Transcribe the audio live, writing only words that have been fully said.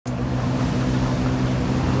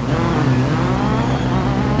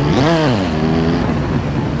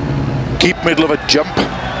keep middle of a jump,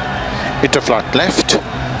 into flat left,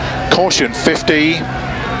 caution 50, 5,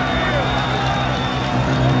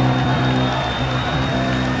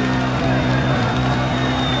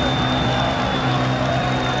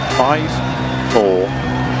 4,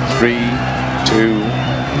 3, 2,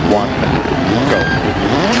 1, go.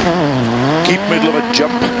 Keep middle of a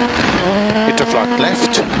jump, into flat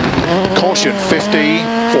left, caution 50,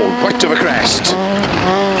 fall right of a crest,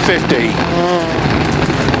 50,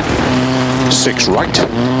 6 right,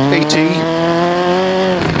 80,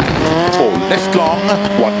 4 left long,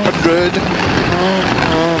 100,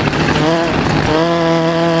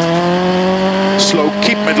 slow,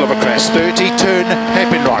 keep middle of a crest, 30, turn,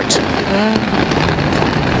 hairpin right.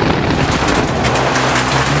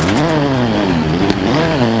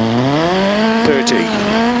 30,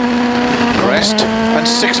 crest, and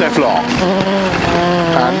 6 left long,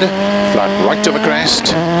 and flat right of a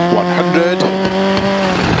crest, 100,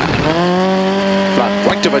 flat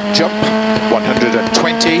right of a jump,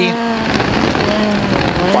 120,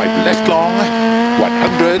 5 left long,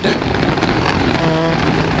 100,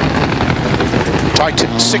 tight,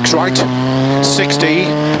 6 right, 60,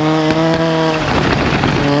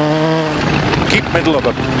 keep middle of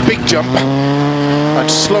a big jump, and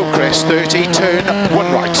slow crest, 30, turn,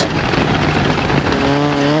 1 right.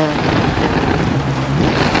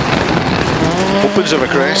 Opens of a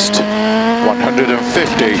crest,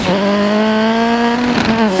 150.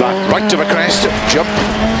 Flat right of a crest, jump,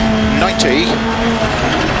 90.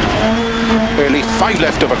 Early 5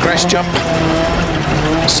 left of a crest jump,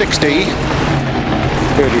 60.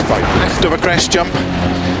 Early 5 left of a crest jump,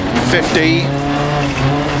 50.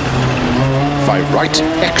 5 right,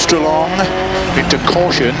 extra long, into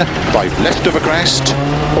caution, 5 left of a crest,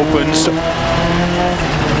 opens,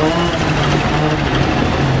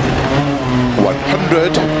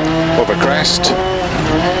 100 of a crest,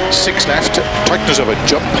 6 left, tightness of a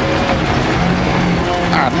jump,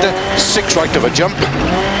 and 6 right of a jump,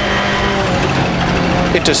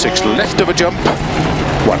 into 6 left of a jump,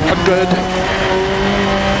 100,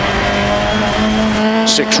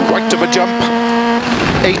 6 right of a jump,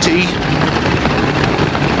 80,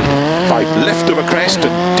 5 left of a crest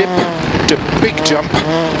and dip to big jump,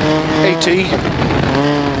 80,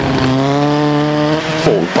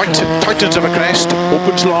 4 right, tightens of a crest,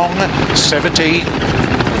 opens long, 70,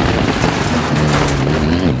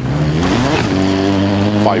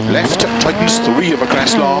 5 left, tightens 3 of a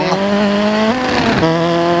crest long,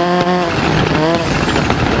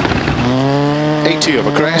 80 of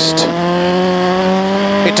a crest,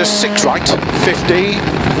 into 6 right, 50,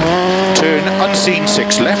 turn unseen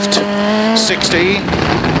 6 left, 60,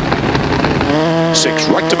 6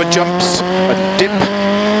 right of a jumps, and dip,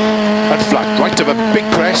 and flat right of a big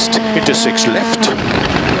crest, into 6 left,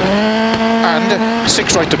 and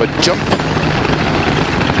 6 right of a jump,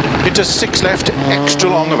 into 6 left, extra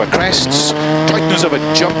long of a crests, tightness of a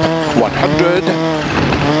jump, 100,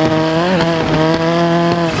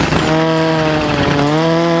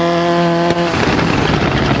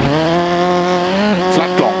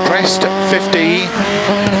 flat long crest, 50,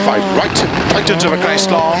 5 right, tightens of a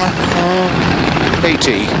crest long,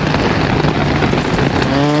 80,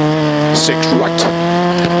 6 right,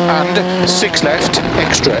 and 6 left,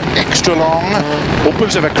 extra long,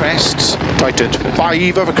 opens of a crest, tightens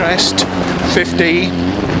 5 of a crest, 50,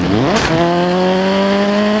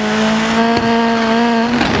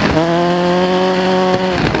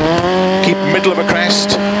 keep middle of a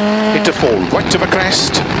crest, into 4 right of a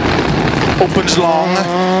crest, opens long,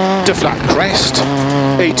 to flat crest,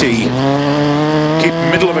 80, keep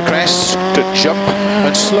middle of a crest, to jump,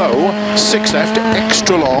 and slow, 6 left,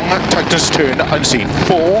 extra long, tightness turn, unseen,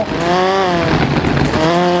 4,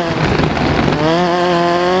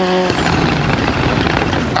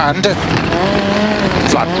 and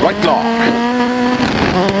flat right long,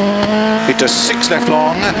 into 6 left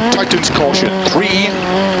long, tightens caution, 3,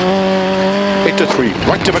 into 3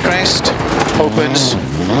 right of a crest, opens,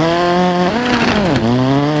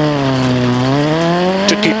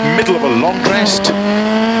 to keep middle of a long crest,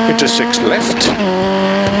 into 6 left,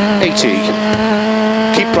 80,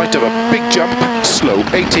 keep right of a big jump, slow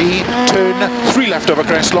 80, turn 3 left of a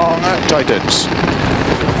crest long, tightens,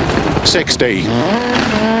 60,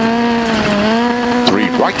 3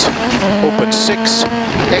 right, open 6,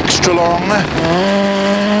 extra long,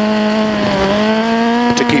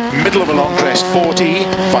 to keep middle of a long crest, 40,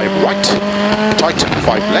 5 right, tight,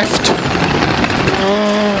 5 left,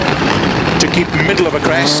 to keep middle of a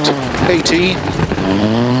crest, 80, 4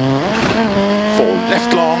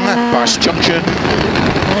 left long, past junction,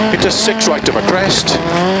 into 6 right of a crest,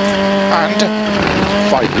 and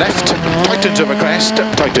 5 left, tightens over crest,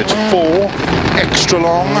 tightens 4, extra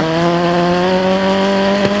long,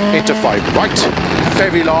 into 5 right,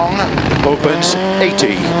 very long, opens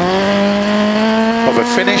 80. Over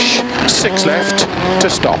finish, 6 left to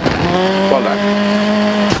stop. Well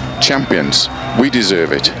done. Champions, we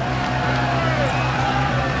deserve it.